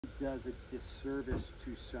does a disservice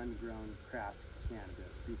to sun-grown craft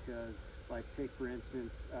cannabis because, like, take for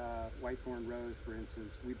instance, Whitethorn Rose, for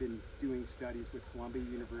instance. We've been doing studies with Columbia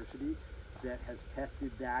University that has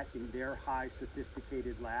tested that in their high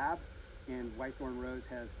sophisticated lab, and Whitethorn Rose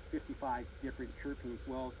has 55 different terpenes.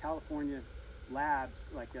 Well, California labs,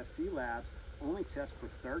 like SC labs, only test for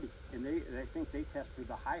 30, and they think they test for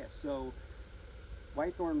the highest. So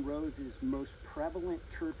Whitethorn Rose's most prevalent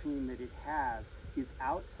terpene that it has is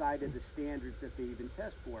outside of the standards that they even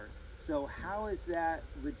test for. So how is that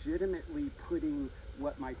legitimately putting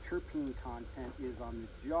what my terpene content is on the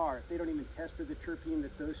jar if they don't even test for the terpene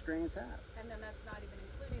that those strains have? And then that's not even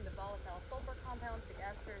including the volatile sulfur compounds, the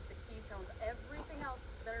esters, the ketones, everything else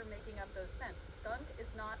that are making up those scents. Skunk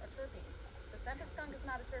is not a terpene. The scent of skunk is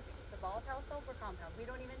not a terpene. It's a volatile sulfur compound. We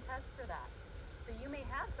don't even test for that. So you may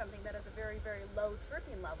have something that has a very, very low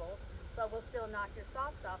terpene level, but will still knock your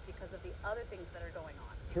socks off because of the other things that are going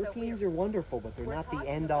on. Terpenes are wonderful, but they're not the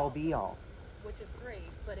end-all, be-all. Which is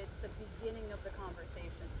great, but it's the beginning of the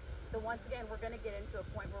conversation. So once again, we're going to get into a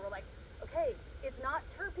point where we're like, okay, it's not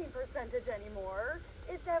terpene percentage anymore,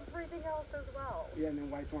 it's everything else as well. Yeah, and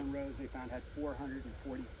then Whitethorn Rose they found had 445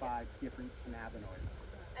 different cannabinoids.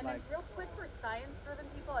 And then real quick for science-driven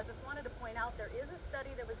people, I just wanted to point out there is a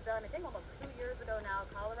study that was done, I think almost 2 years ago now,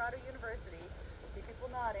 Colorado University. I see people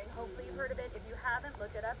nodding. Hopefully you've heard of it. If you haven't,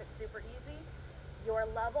 look it up. It's super easy. Your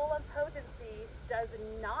level of potency does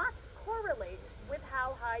not correlate with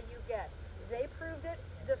how high you get. They proved it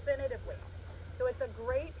definitively. So it's a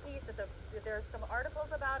great piece. There's some articles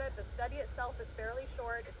about it. The study itself is fairly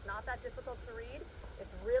short. It's not that difficult to read.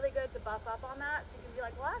 It's really good to buff up on that. So you can be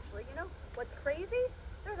like, well, actually, you know, what's crazy?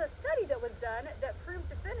 There's a study that was done that proves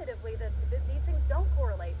definitively that these things don't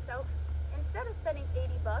correlate. So instead of spending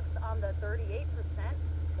 80 bucks on the 38%,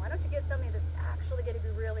 why don't you get something that's actually going to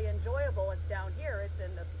be really enjoyable? It's down here, it's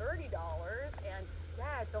in the $30, and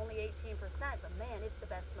yeah, it's only 18%, but man, it's the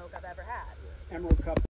best smoke I've ever had. Emerald Cup